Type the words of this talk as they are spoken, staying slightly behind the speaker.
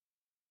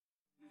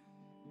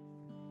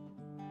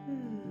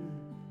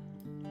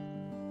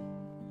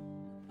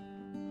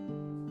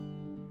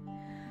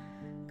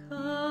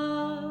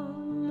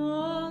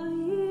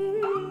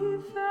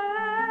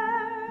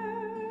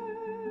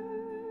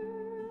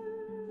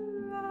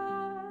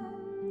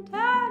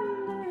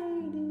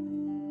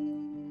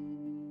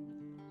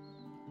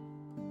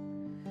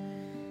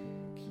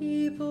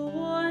for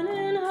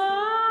warning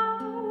how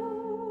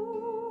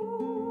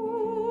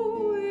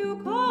you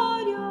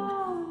called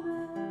your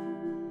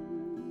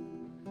men.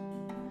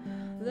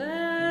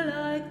 They're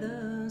like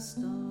the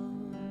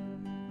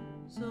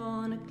stars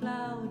on a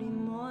cloudy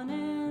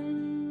morning.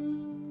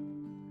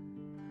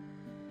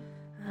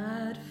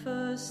 At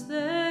first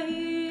they're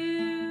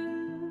here,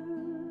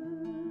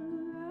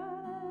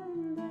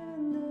 and then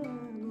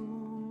they're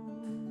gone.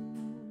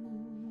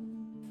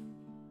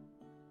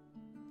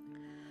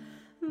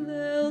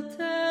 They'll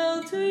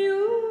tell to you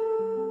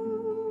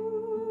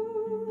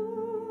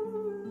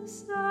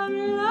some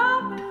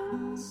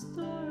loving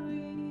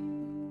story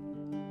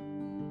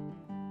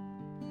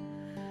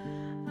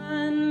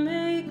and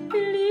make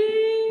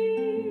believe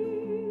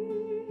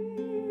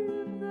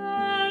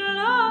their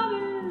love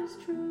is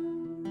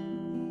true.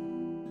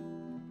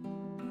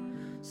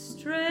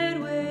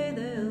 Straightway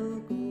they'll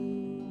go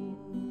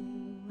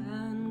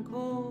and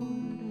call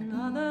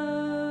another,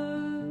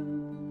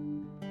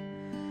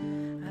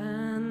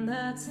 and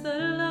that's the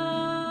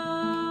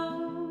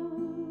love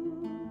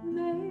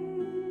they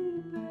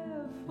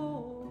bear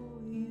for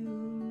you.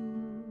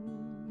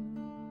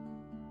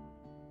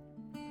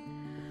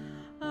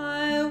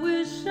 I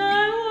wish I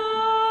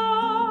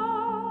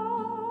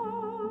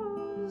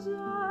was a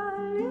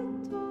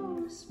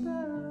little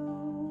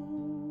sparrow,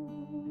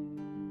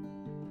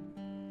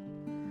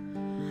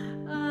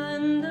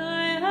 and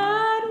I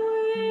had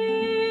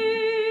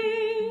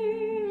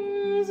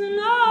wings and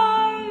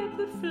I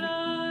could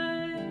fly.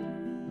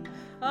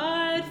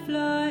 I'd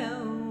fly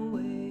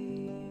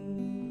away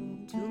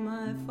to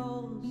my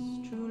false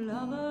true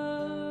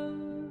lover,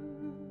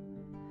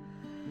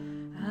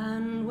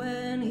 and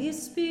when he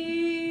speaks